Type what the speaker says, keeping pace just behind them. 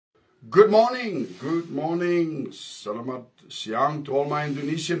Good morning, Selamat siang to all my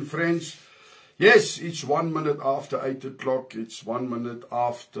Indonesian friends. Yes, it's 1 minute after 8 o'clock, it's 1 minute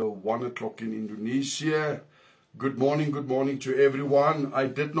after 1 o'clock in Indonesia. Good morning to everyone. I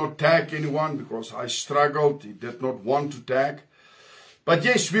did not tag anyone because I struggled, he did not want to tag. But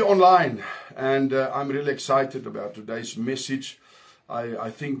yes, we're online, and I'm really excited about today's message.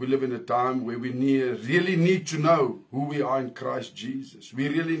 I think we live in a time where we really need to know who we are in Christ Jesus. We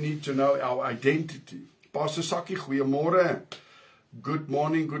really need to know our identity. Pastor Saki, goeiemorgen. Good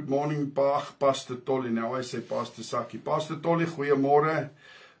morning, Pastor Tolly. Now I say Pastor Saki. Pastor Tolly, goeiemorgen.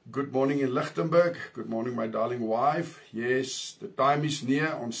 Good morning in Lichtenburg. Good morning, my darling wife. Yes, the time is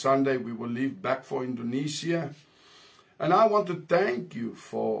near. On Sunday, we will leave back for Indonesia. And I want to thank you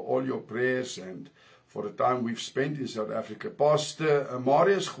for all your prayers and for the time we've spent in South Africa. Pastor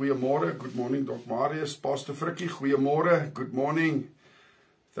Marius, goeiemorgen. Good morning, Dr. Marius. Pastor Frikkie, goeiemorgen. Good morning.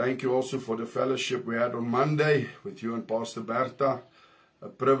 Thank you also for the fellowship we had on Monday with you and Pastor Bertha. A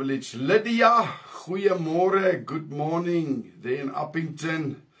privilege. Lydia, goeiemorgen. Good morning. There in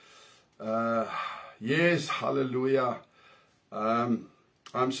Uppington. Yes, hallelujah.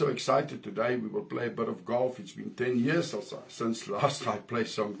 I'm so excited today. We will play a bit of golf. It's been 10 years since last I played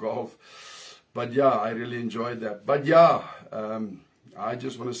some golf. But yeah, I really enjoyed that. But yeah, I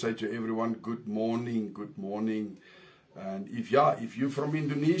just want to say to everyone, good morning. And if you're from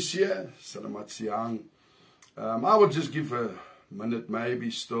Indonesia, selamat siang. I will just give a minute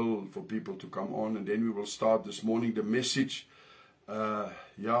maybe still for people to come on, and then we will start this morning the message. And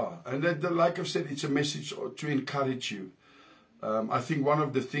like I've said, it's a message to encourage you. I think one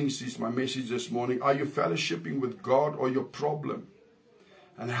of the things is my message this morning. Are you fellowshipping with God or your problem?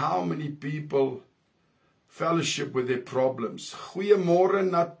 And how many people fellowship with their problems? Goeiemorgen,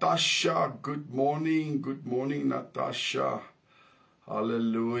 Natasha. Good morning, Natasha.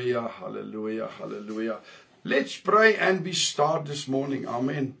 Hallelujah. Let's pray and we start this morning.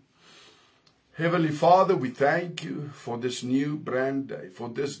 Amen. Heavenly Father, we thank you for this new brand day, for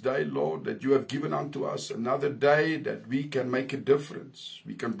this day, Lord, that you have given unto us, another day that we can make a difference.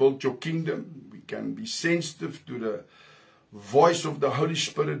 We can build your kingdom. We can be sensitive to the voice of the Holy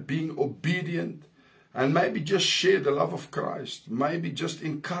Spirit, being obedient, and maybe just share the love of Christ. Maybe just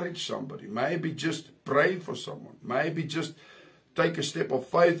encourage somebody. Maybe just pray for someone. Maybe just take a step of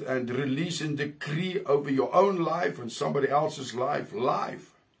faith and release and decree over your own life and somebody else's life.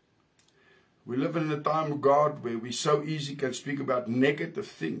 We live in a time of God where we so easy can speak about negative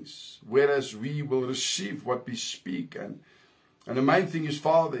things, whereas we will receive what we speak. And the main thing is,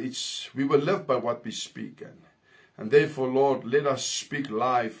 Father, we will live by what we speak. And therefore, Lord, let us speak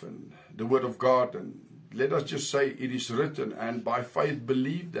life and the word of God, and let us just say it is written, and by faith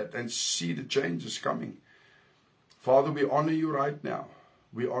believe that and see the changes coming. Father, we honor you right now.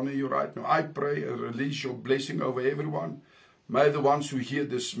 I pray and release your blessing over everyone. May the ones who hear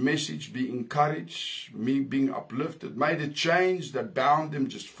this message be encouraged, me being uplifted. May the chains that bound them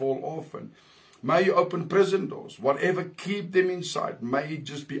just fall off, and may you open prison doors. Whatever keep them inside, may it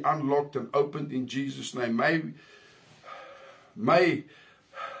just be unlocked and opened in Jesus' name. May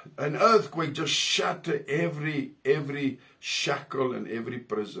an earthquake just shatter every shackle and every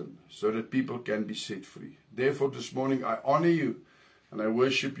prison so that people can be set free. Therefore, this morning I honor you and I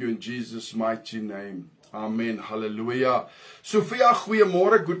worship you in Jesus' mighty name. Amen. Hallelujah. Sophia,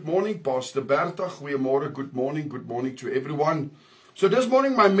 goeiemorgen. Good morning. Pastor Bertha, goeiemorgen. Good morning to everyone. So this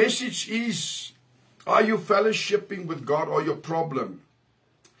morning my message is, are you fellowshipping with God or your problem?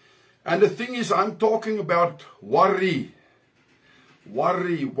 And the thing is, I'm talking about worry.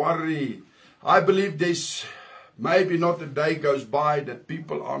 I believe there's maybe not a day goes by that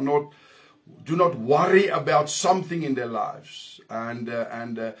people do not worry about something in their lives. And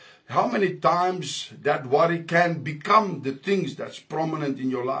how many times that worry can become the things that's prominent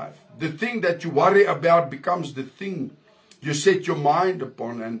in your life. The thing that you worry about becomes the thing you set your mind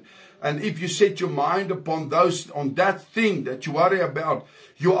upon. And if you set your mind upon that thing that you worry about,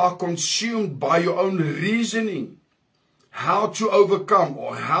 you are consumed by your own reasoning. How to overcome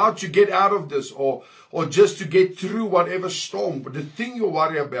or how to get out of this or just to get through whatever storm, but the thing you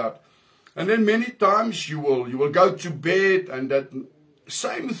worry about. And then many times you will go to bed and that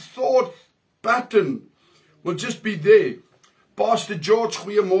same thought pattern will just be there. Pastor George,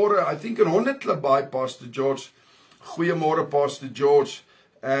 goeiemorgen. I think in 100 by Pastor George. Goeiemorgen, Pastor George.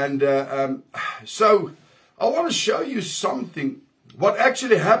 And so I want to show you something, what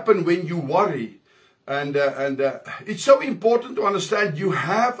actually happened when you worry. And it's so important to understand you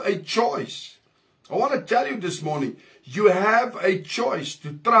have a choice. I want to tell you this morning, you have a choice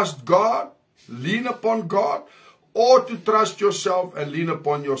to trust God, lean upon God, or to trust yourself and lean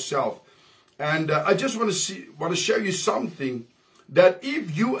upon yourself. And I just want to show you something, that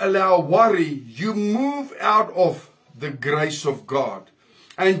if you allow worry, you move out of the grace of God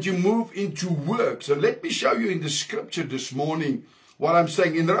and you move into works. And let me show you in the scripture this morning what I'm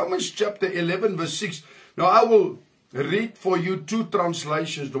saying. In Romans chapter 11 verse 6. Now I will read for you two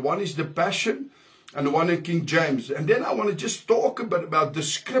translations. The one is the Passion and the one in King James. And then I want to just talk a bit about the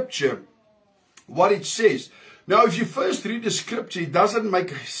scripture, what it says. Now if you first read the scripture, it doesn't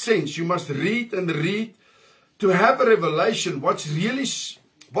make sense. You must read and read to have a revelation what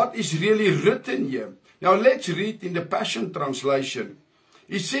is really written here. Now let's read in the Passion translation.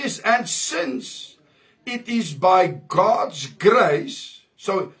 It says, and since it is by God's grace,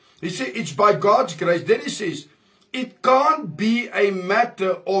 so he said it's by God's grace, then he says, it can't be a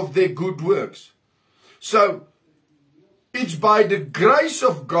matter of their good works. So it's by the grace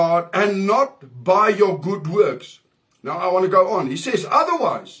of God and not by your good works. Now I want to go on. He says,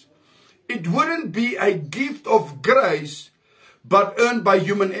 otherwise, it wouldn't be a gift of grace, but earned by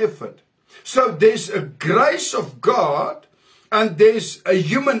human effort. So there's a grace of God and there's a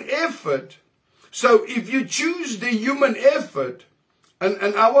human effort. So if you choose the human effort,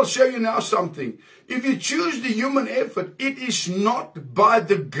 and I will show you now something. If you choose the human effort, it is not by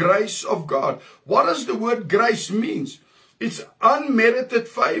the grace of God. What does the word grace mean? It's unmerited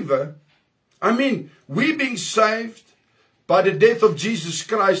favor. I mean, we being saved by the death of Jesus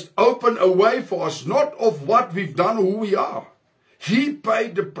Christ opened a way for us, not of what we've done or who we are. He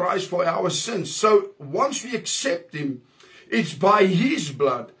paid the price for our sins. So once we accept Him, it's by His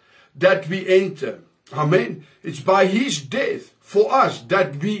blood that we enter. Amen. It's by His death for us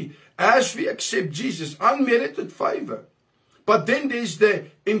that we, as we accept Jesus, unmerited favor. But then there's the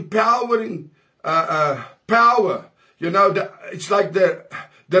empowering power. You know, it's like the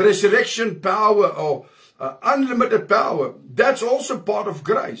resurrection power or unlimited power. That's also part of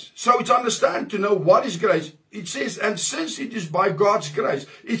grace. So it's understand to know what is grace. It says, and since it is by God's grace,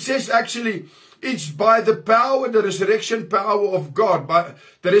 it says actually, it's by the power, the resurrection power of God, by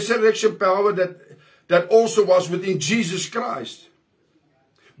the resurrection power that also was within Jesus Christ.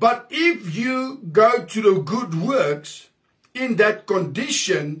 But if you go to the good works in that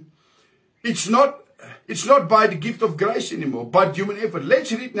condition, it's not by the gift of grace anymore, but human effort.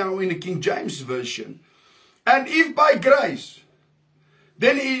 Let's read now in the King James Version. And if by grace,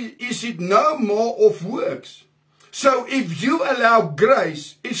 then is it no more of works. So if you allow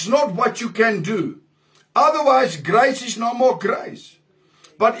grace, it's not what you can do. Otherwise, grace is no more grace.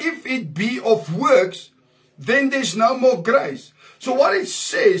 But if it be of works, then there's no more grace. So what it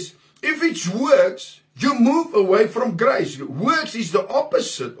says, if it's works, you move away from grace. Works is the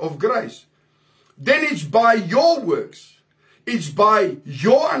opposite of grace. Then it's by your works. It's by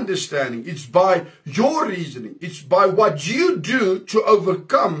your understanding. It's by your reasoning. It's by what you do to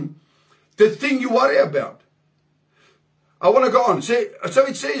overcome the thing you worry about. I want to go on. So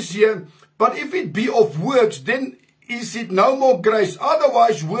it says here, but if it be of works, then is it no more grace.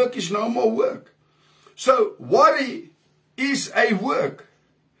 Otherwise, work is no more work. So worry is a work.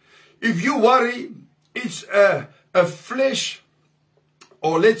 If you worry, it's a flesh,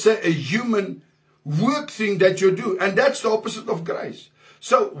 or let's say a human work thing that you do. And that's the opposite of grace.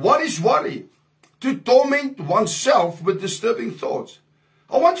 So what is worry? To torment oneself with disturbing thoughts.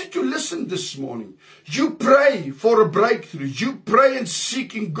 I want you to listen this morning. You pray for a breakthrough. You pray and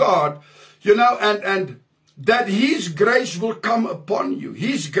seeking God, you know, and that His grace will come upon you.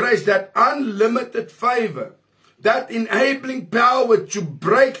 His grace, that unlimited favor, that enabling power to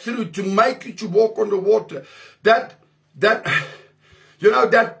break through, to make you to walk on the water. That you know,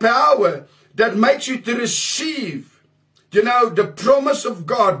 that power that makes you to receive, you know, the promise of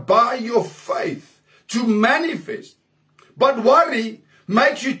God by your faith to manifest. But worry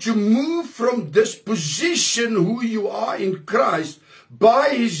makes you to move from this position who you are in Christ by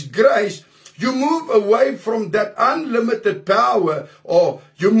His grace. You move away from that unlimited power, or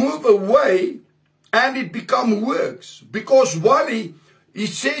you move away and it becomes works. Because worry, it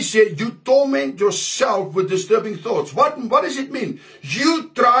says here, you torment yourself with disturbing thoughts. What does it mean? You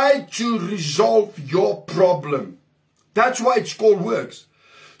try to resolve your problem. That's why it's called works.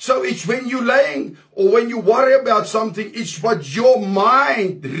 So it's when you're laying or when you worry about something, it's what your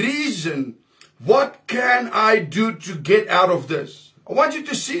mind reason. What can I do to get out of this? I want you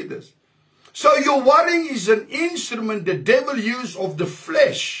to see this. So your worrying is an instrument the devil uses of the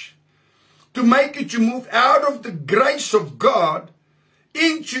flesh to make you to move out of the grace of God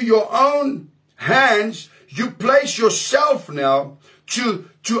into your own hands. You place yourself now to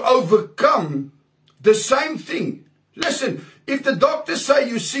overcome the same thing. Listen, if the doctors say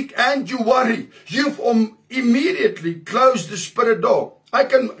you're sick and you worry, you've immediately close the spirit door. I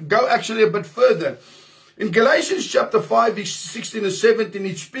can go actually a bit further. In Galatians chapter 5, verse 16 and 17,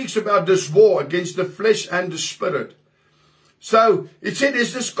 it speaks about this war against the flesh and the spirit. So it said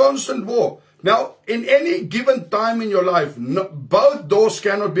there's this constant war. Now, in any given time in your life, both doors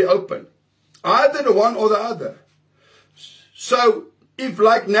cannot be open. Either the one or the other. So, if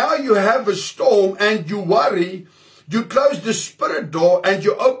like now you have a storm and you worry, you close the spirit door and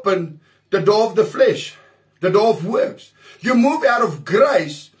you open the door of the flesh, the door of works. You move out of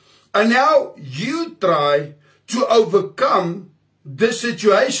grace and now you try to overcome the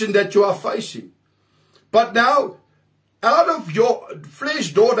situation that you are facing. But now, out of your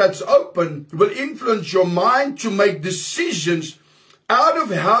flesh door that's open will influence your mind to make decisions out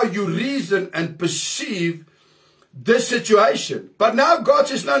of how you reason and perceive this situation. But now God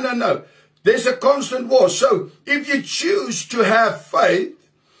says, no, no, no. There's a constant war. So if you choose to have faith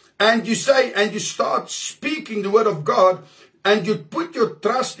and you say, and you start speaking the word of God and you put your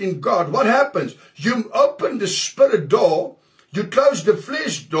trust in God, what happens? You open the spirit door, you close the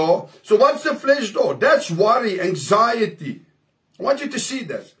flesh door. So what's the flesh door? That's worry, anxiety. I want you to see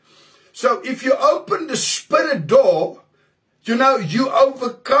that. So if you open the spirit door, you know, you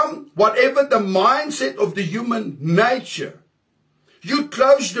overcome whatever the mindset of the human nature. You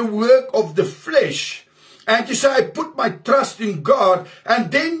close the work of the flesh and you say, I put my trust in God,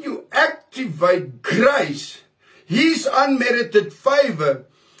 and then you activate grace, His unmerited favor,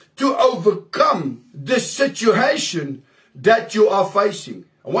 to overcome the situation that you are facing.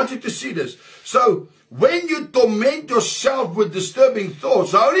 I want you to see this. So when you torment yourself with disturbing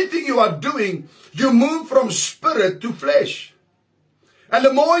thoughts, the only thing you are doing, you move from spirit to flesh. And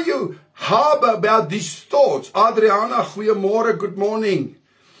the more you harbor about these thoughts, Adriana, goeiemorgen, good morning.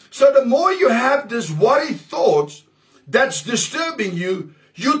 So the more you have this worry thoughts that's disturbing you,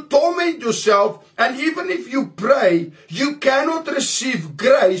 you torment yourself, and even if you pray, you cannot receive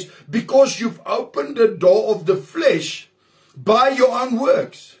grace because you've opened the door of the flesh by your own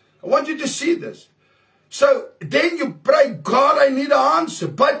works. I want you to see this. So then you pray, God, I need an answer,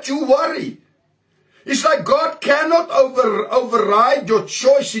 but you worry. It's like God cannot override your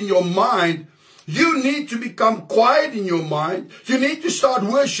choice in your mind. You need to become quiet in your mind. You need to start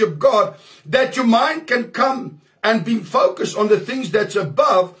worship God, that your mind can come and be focused on the things that's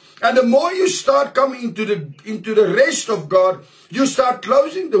above. And the more you start coming into the rest of God, you start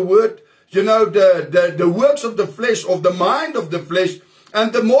closing the word, you know, the works of the flesh, of the mind of the flesh.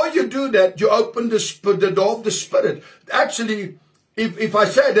 And the more you do that, you open the door of the spirit. Actually, if I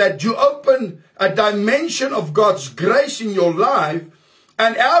say that, you open a dimension of God's grace in your life,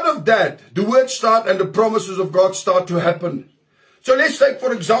 and out of that, the word start and the promises of God start to happen. So let's take,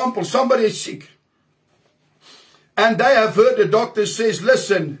 for example, somebody is sick, and they have heard the doctor says,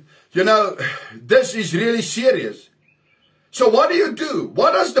 listen, you know, this is really serious. So what do?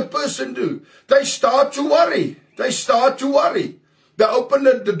 What does the person do? They start to worry. They start to worry. They open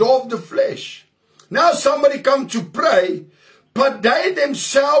the door of the flesh. Now somebody come to pray, but they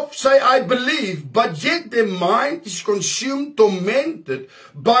themselves say, I believe, but yet their mind is consumed, tormented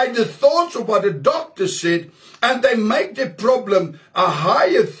by the thoughts of what the doctor said, and they make their problem a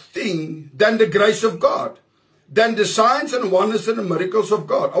higher thing than the grace of God, than the signs and wonders and the miracles of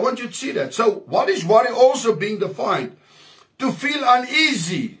God. I want you to see that. So what is worry also being defined? To feel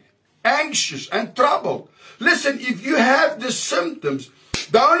uneasy, anxious, and troubled. Listen, if you have the symptoms,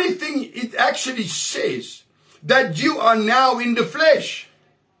 the only thing it actually says, that you are now in the flesh.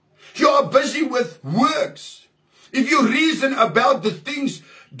 You are busy with works. If you reason about the things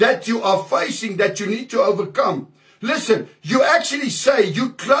that you are facing, that you need to overcome, listen, you actually say, you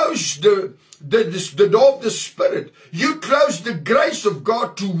close the door of the Spirit. You close the grace of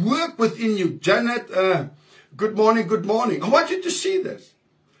God to work within you. Janet, good morning, good morning. I want you to see this.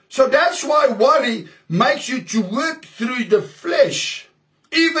 So that's why worry makes you to work through the flesh.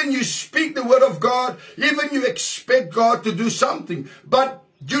 Even you speak the word of God, even you expect God to do something. But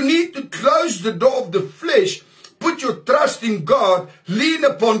you need to close the door of the flesh, put your trust in God, lean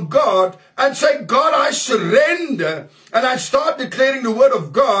upon God, and say, God, I surrender. And I start declaring the word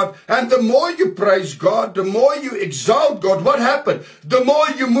of God. And the more you praise God, the more you exalt God, what happened? The more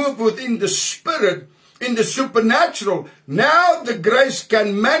you move within the Spirit, in the supernatural. Now the grace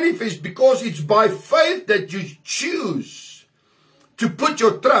can manifest because it's by faith that you choose to put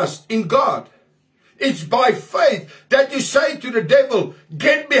your trust in God. It's by faith that you say to the devil,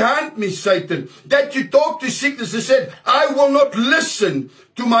 get behind me, Satan. That you talk to sickness and said, I will not listen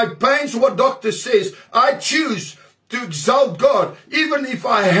to my pains, what doctor says. I choose to exalt God, even if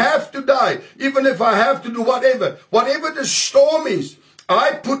I have to die, even if I have to do whatever the storm is.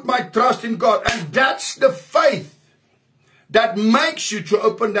 I put my trust in God. And that's the faith that makes you to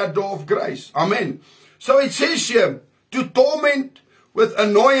open that door of grace. Amen. So it says here, to torment with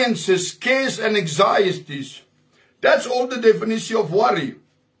annoyances, cares and anxieties. That's all the definition of worry.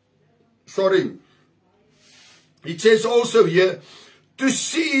 Sorry. It says also here, to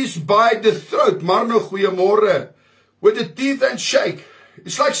seize by the throat. Maar nou goeiemorgen. With the teeth and shake.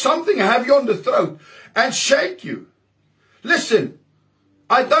 It's like something have you on the throat and shake you. Listen,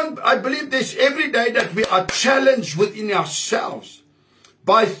 I believe this every day that we are challenged within ourselves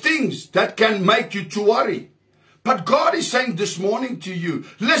by things that can make you to worry. But God is saying this morning to you,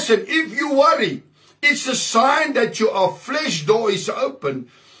 listen, if you worry, it's a sign that your flesh door is open.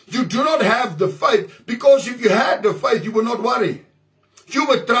 You do not have the faith, because if you had the faith, you would not worry. You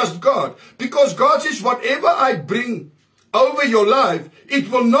would trust God, because God says, whatever I bring over your life, it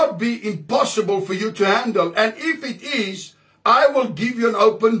will not be impossible for you to handle. And if it is, I will give you an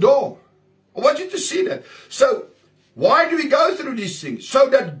open door. I want you to see that. So, why do we go through these things? So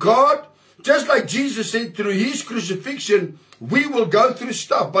that God, just like Jesus said, through his crucifixion, we will go through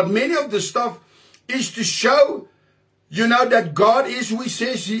stuff. But many of the stuff is to show, you know, that God is who he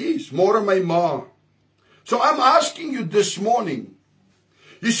says he is. More my ma. So I'm asking you this morning.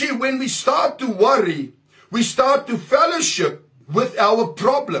 You see, when we start to worry, we start to fellowship with our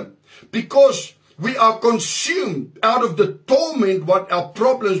problem. Because we are consumed out of the torment what our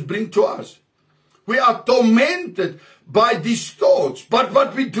problems bring to us. We are tormented by these thoughts. But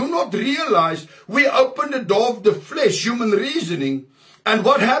what we do not realize, we open the door of the flesh, human reasoning. And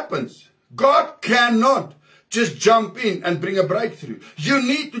what happens? God cannot just jump in and bring a breakthrough. You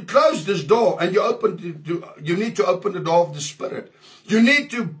need to close this door, and you need to open the door of the Spirit. You need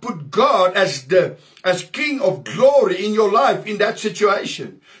to put God as King of glory in your life in that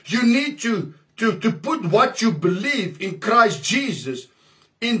situation. You need to put what you believe in Christ Jesus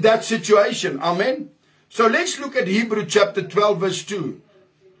in that situation. Amen. So let's look at Hebrew chapter 12 verse 2.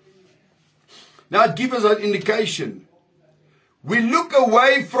 Now it gives us an indication. We look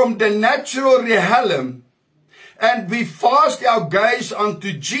away from the natural realm and we fast our gaze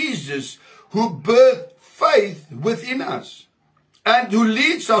unto Jesus, who birthed faith within us and who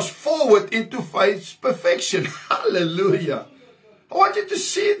leads us forward into faith's perfection. Hallelujah. I want you to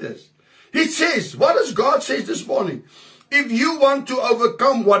see this. He says, what does God say this morning? If you want to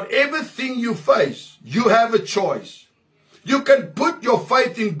overcome whatever thing you face, you have a choice. You can put your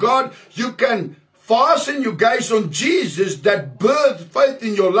faith in God. You can fasten your gaze on Jesus that birthed faith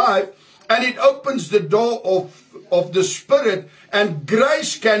in your life, and it opens the door of the Spirit, and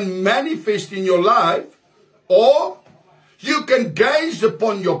grace can manifest in your life. Or you can gaze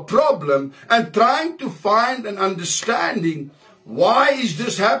upon your problem and trying to find an understanding. Why is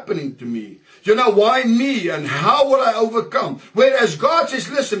this happening to me? You know, why me, and how will I overcome? Whereas God says,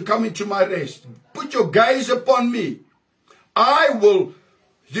 listen, come into my rest. Put your gaze upon me. I will,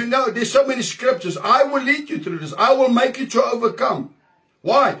 you know, there's so many scriptures. I will lead you through this. I will make you to overcome.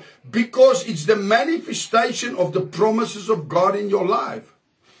 Why? Because it's the manifestation of the promises of God in your life.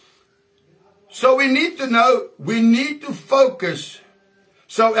 So we need to know, we need to focus.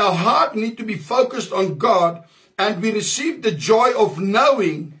 So our heart needs to be focused on God, and we receive the joy of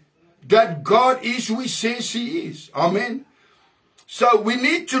knowing that God is who he says he is. Amen. So we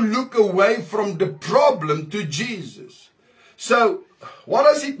need to look away from the problem to Jesus. So what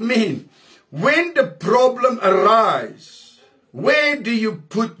does it mean? When the problem arises, where do you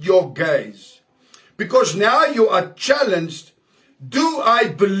put your gaze? Because now you are challenged. Do I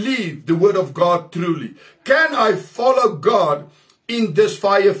believe the word of God truly? Can I follow God in this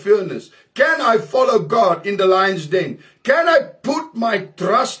fire furnace? Can I follow God in the lion's den? Can I put my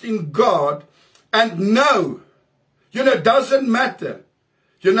trust in God and know, you know, it doesn't matter.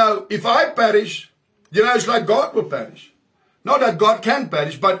 You know, if I perish, you know, it's like God will perish. Not that God can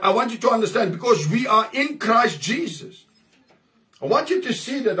perish, but I want you to understand, because we are in Christ Jesus. I want you to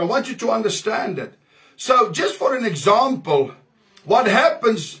see that. I want you to understand that. So just for an example, what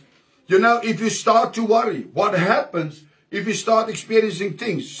happens, you know, if you start to worry? What happens if you start experiencing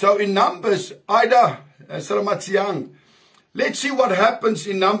things? So in Numbers, let's see what happens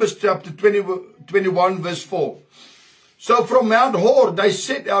in Numbers chapter 21 verse 4. So from Mount Hor, they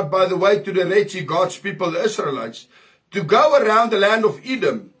set out by the way to the Red Sea, God's people, the Israelites, to go around the land of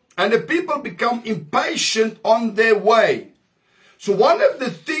Edom. And the people become impatient on their way. So one of the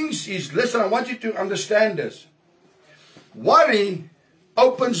things is, listen, I want you to understand this. Worry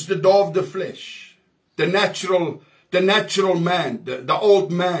opens the door of the flesh, the natural man, the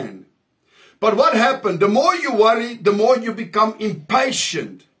old man. But what happened? The more you worry, the more you become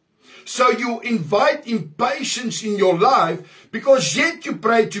impatient. So you invite impatience in your life because yet you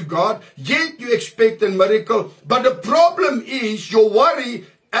pray to God, yet you expect a miracle. But the problem is your worry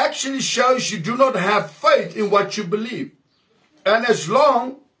actually shows you do not have faith in what you believe. And as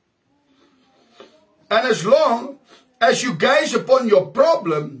long as you gaze upon your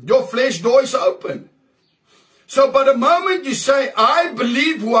problem, your flesh door is open. So by the moment you say, I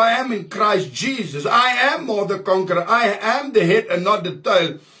believe who I am in Christ Jesus, I am more the conqueror, I am the head and not the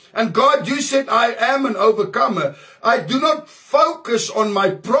tail. And God, you said I am an overcomer. I do not focus on my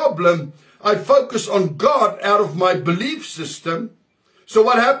problem. I focus on God out of my belief system. So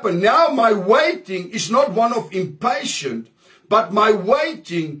what happened? Now my waiting is not one of impatience, but my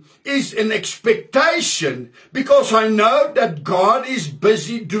waiting is an expectation because I know that God is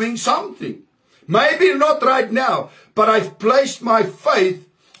busy doing something. Maybe not right now, but I've placed my faith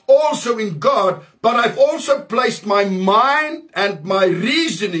also in God, but I've also placed my mind and my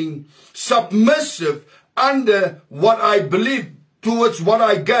reasoning submissive under what I believe towards what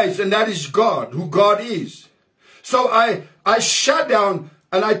I gaze, and that is God, who God is. So I shut down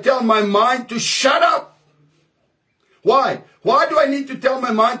and I tell my mind to shut up. Why? Why do I need to tell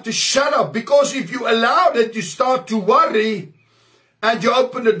my mind to shut up? Because if you allow that, you start to worry and you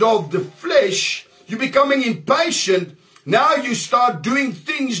open the door of the flesh, you're becoming impatient. Now you start doing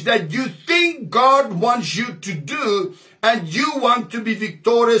things that you think God wants you to do, and you want to be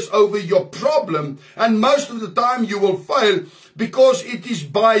victorious over your problem. And most of the time you will fail because it is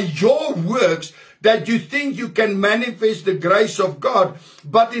by your works that you think you can manifest the grace of God.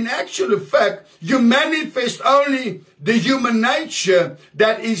 But in actual fact, you manifest only the human nature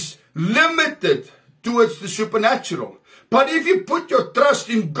that is limited towards the supernatural. But if you put your trust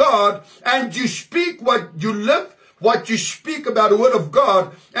in God and you speak what you live, what you speak about the word of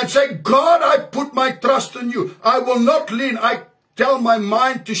God, and say, God, I put my trust in you. I will not lean. I tell my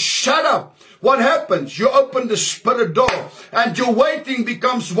mind to shut up. What happens? You open the spirit door and your waiting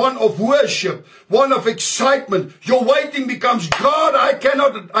becomes one of worship, one of excitement. Your waiting becomes, God, I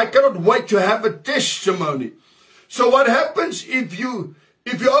cannot wait to have a testimony. So what happens if you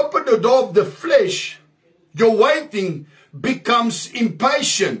open the door of the flesh, your waiting becomes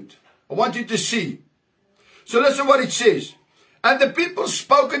impatient. I want you to see. So listen what it says. And the people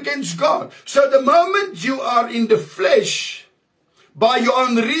spoke against God. So the moment you are in the flesh, by your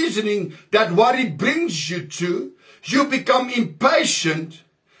own reasoning, that worry brings you to, you become impatient.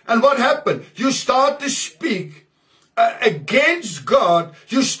 And what happened? You start to speak against God.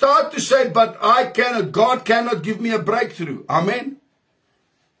 You start to say, but God cannot give me a breakthrough. Amen.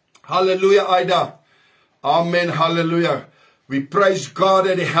 Hallelujah, Ida. Amen. Hallelujah. We praise God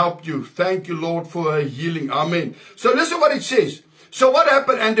that He helped you. Thank you, Lord, for her healing. Amen. So listen what it says. So what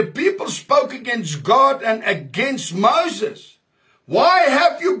happened? And the people spoke against God and against Moses. Why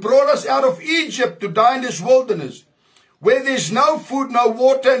have you brought us out of Egypt to die in this wilderness, where there's no food, no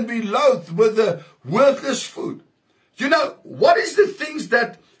water, and we loathe with the worthless food? You know, what is the things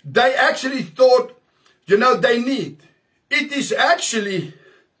that they actually thought, they need? It is actually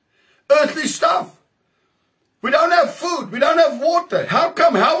earthly stuff. We don't have food. We don't have water. How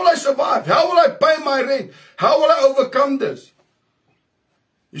come? How will I survive? How will I pay my rent? How will I overcome this?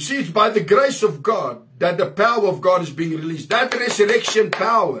 You see, it's by the grace of God that the power of God is being released. That resurrection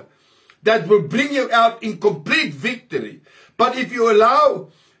power that will bring you out in complete victory. But if you allow,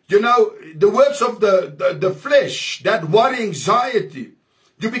 the works of the flesh, that worry, anxiety,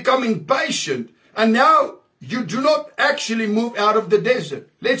 you become impatient. And now you do not actually move out of the desert.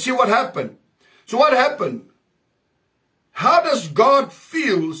 Let's see what happened. So what happened? How does God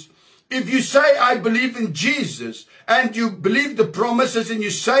feel if you say, I believe in Jesus, and you believe the promises, and you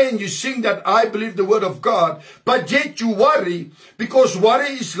say and you sing that I believe the word of God, but yet you worry, because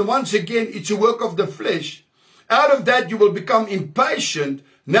worry is, once again, it's a work of the flesh. Out of that, you will become impatient.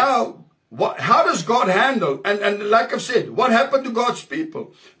 Now, how does God handle? And like I've said, what happened to God's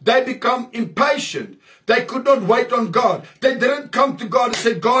people? They become impatient. They could not wait on God. They didn't come to God and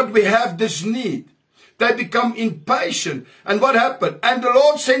say, God, we have this need. They become impatient. And what happened? And the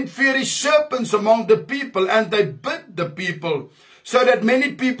Lord sent fiery serpents among the people, and they bit the people, so that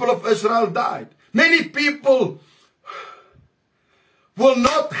many people of Israel died. Many people will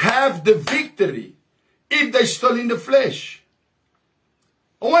not have the victory if they're still in the flesh.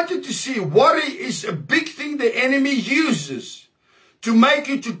 I want you to see, worry is a big thing the enemy uses to make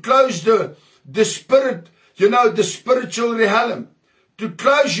you to close the spirit, the spiritual realm. To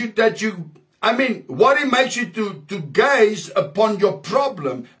close you worry makes you to gaze upon your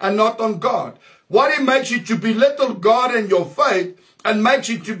problem and not on God. Worry makes you to belittle God and your faith, and makes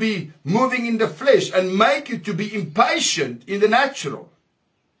you to be moving in the flesh, and make you to be impatient in the natural.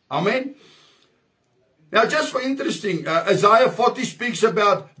 Amen. Now, just for interesting, Isaiah 40 speaks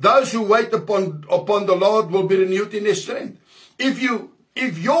about those who wait upon the Lord will be renewed in their strength. If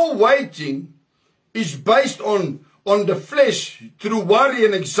your waiting is based on the flesh through worry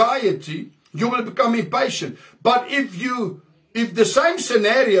and anxiety, you will become impatient. But if the same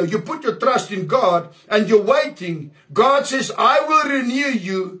scenario, you put your trust in God and you're waiting, God says, I will renew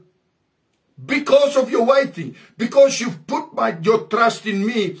you because of your waiting, because you've put your trust in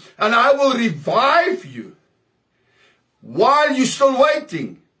me, and I will revive you while you're still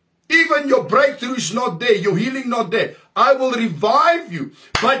waiting. Even your breakthrough is not there, your healing not there. I will revive you,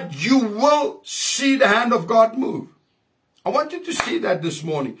 but you will see the hand of God move. I want you to see that this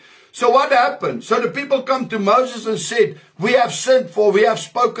morning. So what happened? So the people come to Moses and said, we have sinned, for we have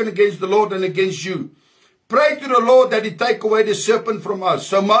spoken against the Lord and against you. Pray to the Lord that he take away the serpent from us.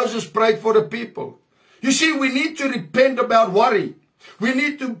 So Moses prayed for the people. You see, we need to repent about worry. We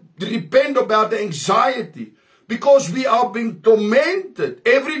need to repent about the anxiety, because we are being tormented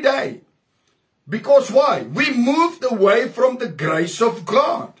every day. Because why? We moved away from the grace of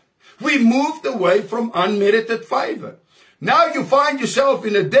God. We moved away from unmerited favor. Now you find yourself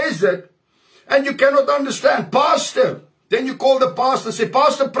in a desert and you cannot understand. Pastor, then you call the pastor and say,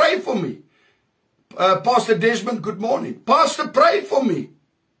 Pastor, pray for me. Pastor Desmond, good morning. Pastor, pray for me.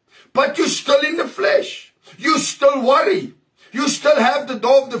 But you're still in the flesh. You still worry. You still have the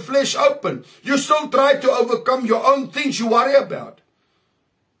door of the flesh open. You still try to overcome your own things you worry about.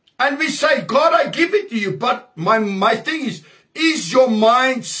 And we say, God, I give it to you. But my thing is your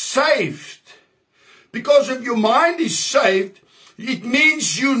mind saved? Because if your mind is saved, it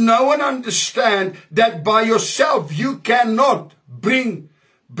means you know and understand that by yourself you cannot bring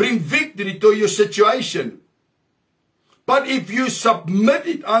victory to your situation. But if you submit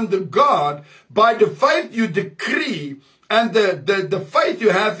it under God, by the faith you decree and the faith you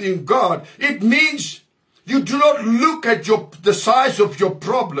have in God, it means you do not look at the size of your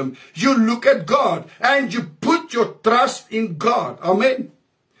problem. You look at God and you put your trust in God. Amen.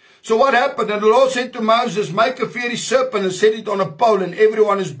 So what happened? And the Lord said to Moses, make a fiery serpent and set it on a pole, and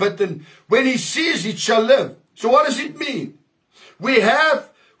everyone is bitten. When he sees it, shall live. So what does it mean?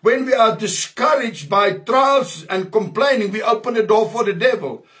 When we are discouraged by trials and complaining, we open the door for the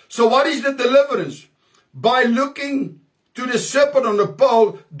devil. So what is the deliverance? By looking to the serpent on the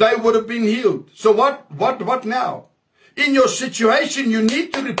pole, they would have been healed. So what now? In your situation, you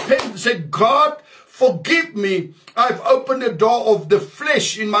need to repent and say, God, forgive me. I've opened the door of the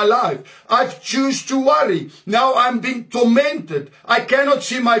flesh in my life. I've chosen to worry. Now I'm being tormented. I cannot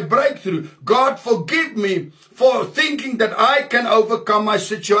see my breakthrough. God, forgive me for thinking that I can overcome my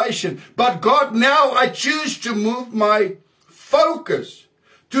situation. But God, now I choose to move my focus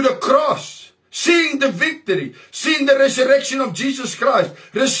to the cross, seeing the victory, seeing the resurrection of Jesus Christ,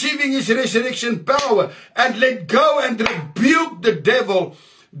 receiving his resurrection power, and let go and rebuke the devil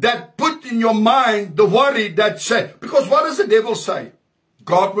that put in your mind the worry that say, because what does the devil say?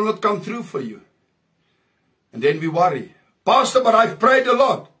 God will not come through for you. And then we worry. Pastor, but I've prayed a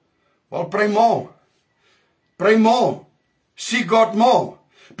lot. Well, pray more. Pray more. See God more.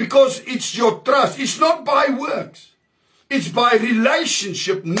 Because it's your trust. It's not by works. It's by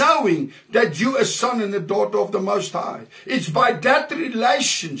relationship, knowing that you are a son and a daughter of the Most High. It's by that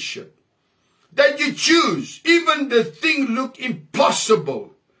relationship that you choose, even the thing look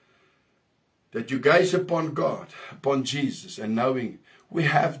impossible, that you gaze upon God, upon Jesus, and knowing we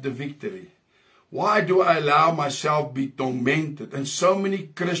have the victory. Why do I allow myself to be tormented? And so many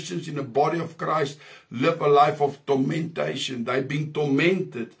Christians in the body of Christ live a life of tormentation. They've been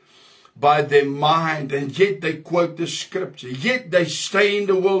tormented by their mind, and yet they quote the scripture. Yet they stay in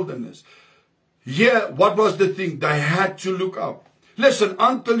the wilderness. Here, what was the thing? They had to look up. Listen,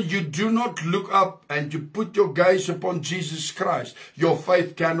 until you do not look up and you put your gaze upon Jesus Christ, your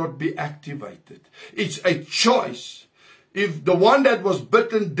faith cannot be activated. It's a choice. If the one that was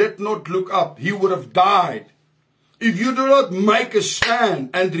bitten did not look up, he would have died. If you do not make a stand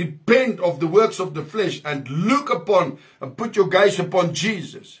and repent of the works of the flesh and look upon and put your gaze upon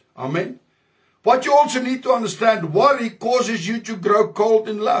Jesus. Amen. What you also need to understand, worry causes you to grow cold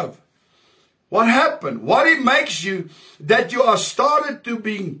in love. What happened? Worry makes you that you are started to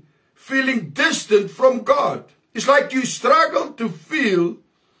be feeling distant from God. It's like you struggle to feel,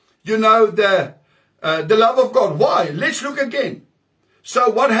 the love of God. Why? Let's look again. So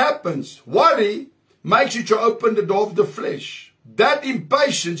what happens? Worry makes you to open the door of the flesh. That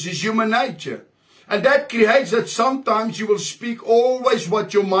impatience is human nature. And that creates that sometimes you will speak always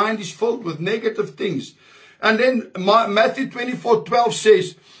what your mind is filled with, negative things. And then Matthew 24:12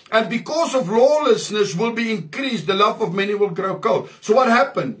 says, And because of lawlessness will be increased, the love of many will grow cold. So what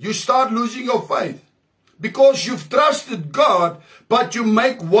happened? You start losing your faith. Because you've trusted God, but you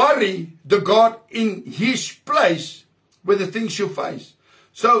make worry the God in His place with the things you face.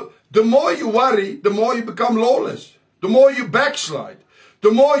 So the more you worry, the more you become lawless. The more you backslide.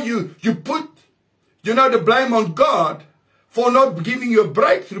 The more you put, the blame on God for not giving you a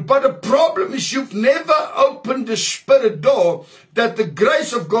breakthrough. But the problem is you've never opened the Spirit door that the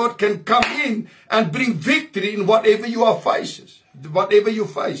grace of God can come in and bring victory in whatever you are faces, whatever you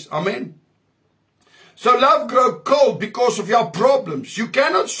face. Amen. So love grows cold because of your problems. You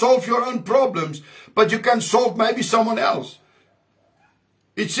cannot solve your own problems, but you can solve maybe someone else.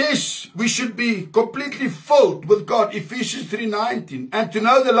 It says we should be completely filled with God, Ephesians 3:19, and to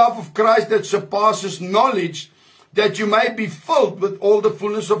know the love of Christ that surpasses knowledge, that you may be filled with all the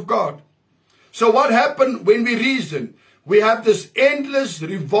fullness of God. So what happened when we reason? We have this endless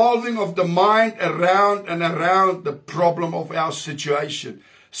revolving of the mind around and around the problem of our situation.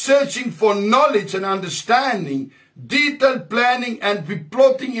 Searching for knowledge and understanding, detailed planning, and we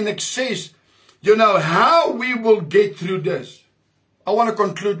plotting in excess, how we will get through this. I want to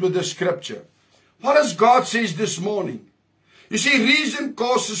conclude with the scripture. What does God say this morning? You see, reason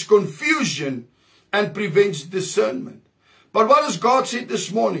causes confusion and prevents discernment. But what does God say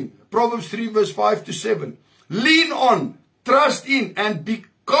this morning? Proverbs 3 verse 5 to 7. Lean on, trust in, and be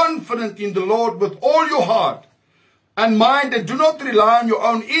confident in the Lord with all your heart and mind, and do not rely on your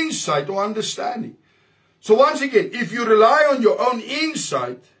own insight or understanding. So once again, if you rely on your own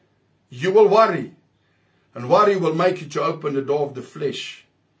insight, you will worry. And worry will make you to open the door of the flesh.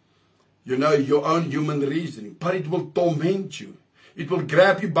 Your own human reasoning. But it will torment you. It will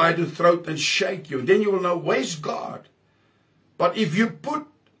grab you by the throat and shake you. And then you will know, where's God? But if you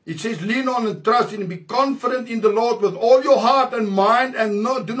it says, lean on and trust in and be confident in the Lord with all your heart and mind, and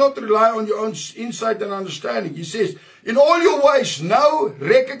do not rely on your own insight and understanding. He says, in all your ways, know,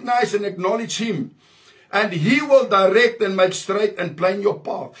 recognize and acknowledge Him. And He will direct and make straight and plain your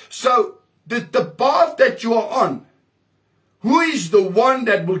path. So, the path that you are on, who is the one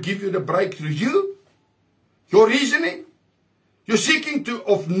that will give you the breakthrough? You? Your reasoning? You're seeking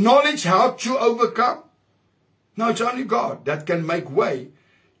of knowledge how to overcome? No, it's only God that can make way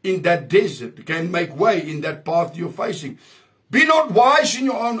in that desert, can make way in that path you're facing. Be not wise in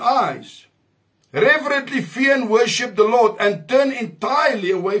your own eyes. Reverently fear and worship the Lord, and turn entirely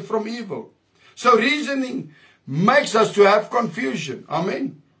away from evil. So reasoning makes us to have confusion.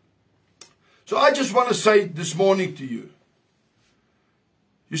 Amen. So I just want to say this morning to you.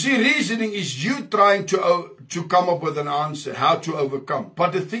 You see, reasoning is you trying to come up with an answer, how to overcome.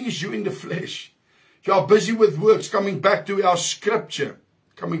 But the thing is, you in the flesh. You are busy with works, coming back to our scripture.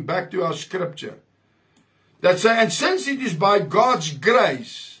 That's and since it is by God's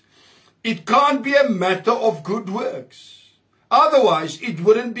grace, it can't be a matter of good works. Otherwise, it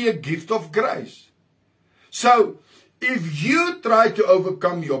wouldn't be a gift of grace. So, if you try to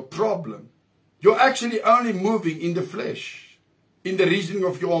overcome your problem, you're actually only moving in the flesh, in the reasoning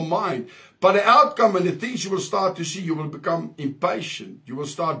of your mind. But the outcome and the things you will start to see, you will become impatient. You will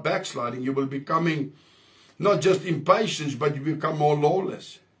start backsliding. You will becoming not just impatient, but you become more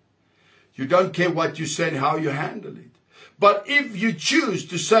lawless. You don't care what you say and how you handle it. But if you choose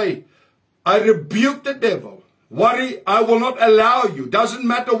to say, I rebuke the devil, worry, I will not allow you. Doesn't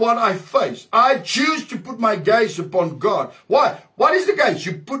matter what I face. I choose to put my gaze upon God. Why? What is the gaze?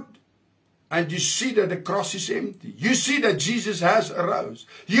 You put, and you see that the cross is empty. You see that Jesus has arose.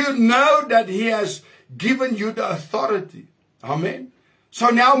 You know that He has given you the authority. Amen. So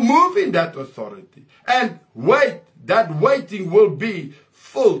now move in that authority. And wait. That waiting will be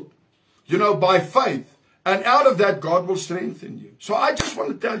full, by faith. And out of that, God will strengthen you. So I just want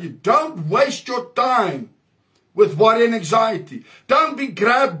to tell you, don't waste your time with worry and anxiety. Don't be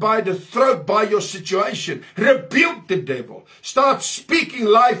grabbed by the throat by your situation. Rebuke the devil. Start speaking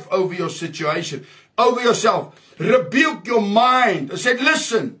life over your situation, over yourself. Rebuke your mind. I said,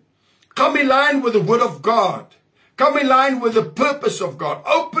 listen, come in line with the word of God. Come in line with the purpose of God.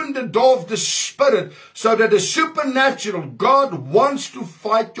 Open the door of the Spirit so that the supernatural, God wants to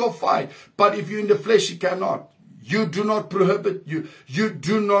fight your fight. But if you're in the flesh, He cannot. You do not prohibit, you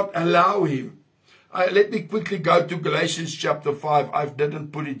do not allow Him. Let me quickly go to Galatians chapter 5. I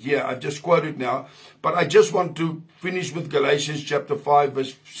didn't put it here. I just quoted now. But I just want to finish with Galatians chapter 5,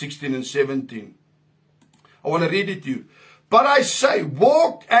 verse 16 and 17. I want to read it to you. But I say,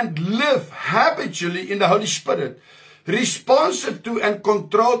 walk and live habitually in the Holy Spirit, responsive to and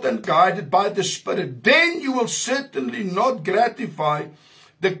controlled and guided by the Spirit. Then you will certainly not gratify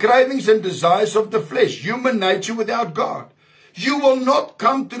the cravings and desires of the flesh, human nature without God. you will not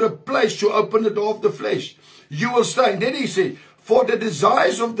come to the place to open the door of the flesh. You will stay. And then he said, for the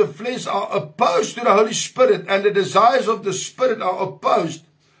desires of the flesh are opposed to the Holy Spirit, and the desires of the Spirit are opposed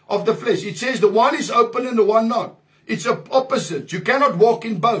of the flesh. It says the one is open and the one not. It's opposite. You cannot walk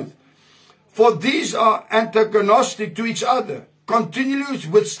in both. For these are antagonistic to each other, continually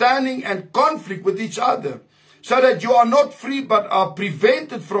withstanding and conflict with each other, so that you are not free but are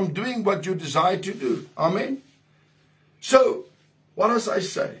prevented from doing what you desire to do. Amen. So, what does I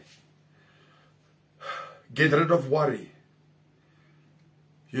say? Get rid of worry.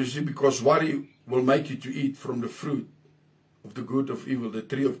 You see, because worry will make you to eat from the fruit of the good of evil, the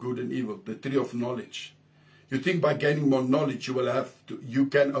tree of good and evil, the tree of knowledge. You think by gaining more knowledge you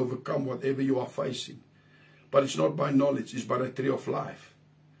can overcome whatever you are facing. But it's not by knowledge, it's by the tree of life.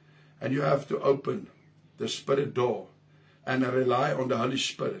 And you have to open the Spirit door and rely on the Holy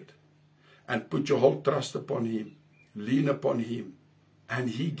Spirit and put your whole trust upon Him, lean upon Him, and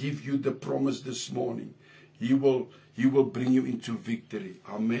He give you the promise this morning. He will bring you into victory.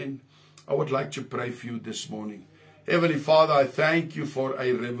 Amen. I would like to pray for you this morning. Heavenly Father, I thank you for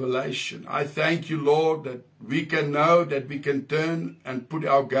a revelation. I thank you, Lord, that we can know that we can turn and put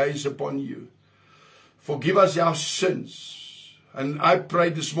our gaze upon you. Forgive us our sins. And I pray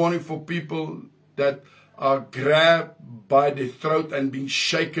this morning for people that are grabbed by their throat and being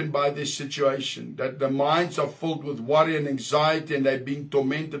shaken by this situation, that the minds are filled with worry and anxiety and they're being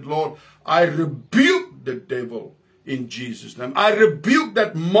tormented. Lord, I rebuke the devil in Jesus' name. I rebuke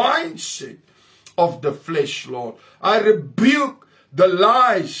that mindset of the flesh, Lord. I rebuke the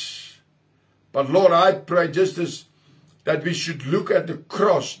lies. But Lord, I pray just as that we should look at the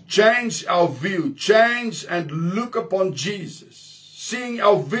cross, change our view, change and look upon Jesus, seeing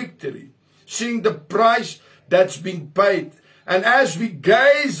our victory, seeing the price that's been paid. And as we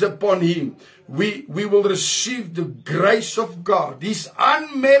gaze upon Him, we will receive the grace of God, His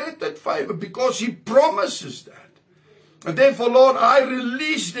unmerited favor, because He promises that. And therefore, Lord, I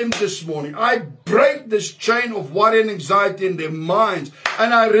release them this morning. I break this chain of worry and anxiety in their minds.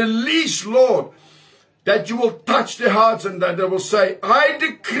 And I release, Lord, that you will touch their hearts and that they will say, I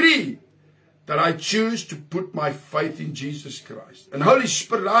decree that I choose to put my faith in Jesus Christ. And Holy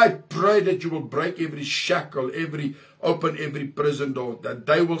Spirit, I pray that you will break every shackle, open every prison door, that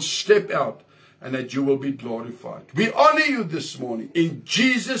they will step out and that you will be glorified. We honor you this morning in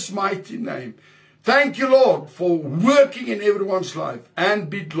Jesus' mighty name. Thank you, Lord, for working in everyone's life, and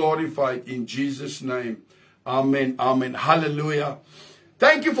be glorified in Jesus' name. Amen. Amen. Hallelujah.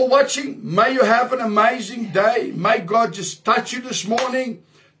 Thank you for watching. May you have an amazing day. May God just touch you this morning.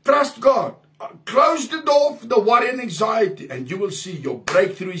 Trust God. Close the door for the worry and anxiety, and you will see your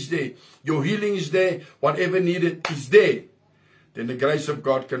breakthrough is there. Your healing is there. Whatever needed is there. Then the grace of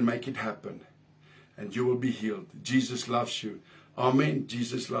God can make it happen, and you will be healed. Jesus loves you. Amen.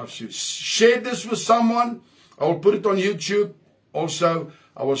 Jesus loves you. Share this with someone. I will put it on YouTube. Also,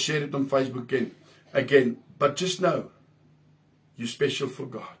 I will share it on Facebook again. But just know, you're special for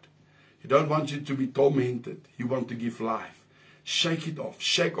God. He don't want you to be tormented. He wants to give life. Shake it off.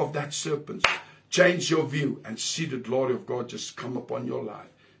 Shake off that serpent. Change your view and see the glory of God just come upon your life.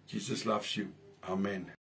 Jesus loves you. Amen.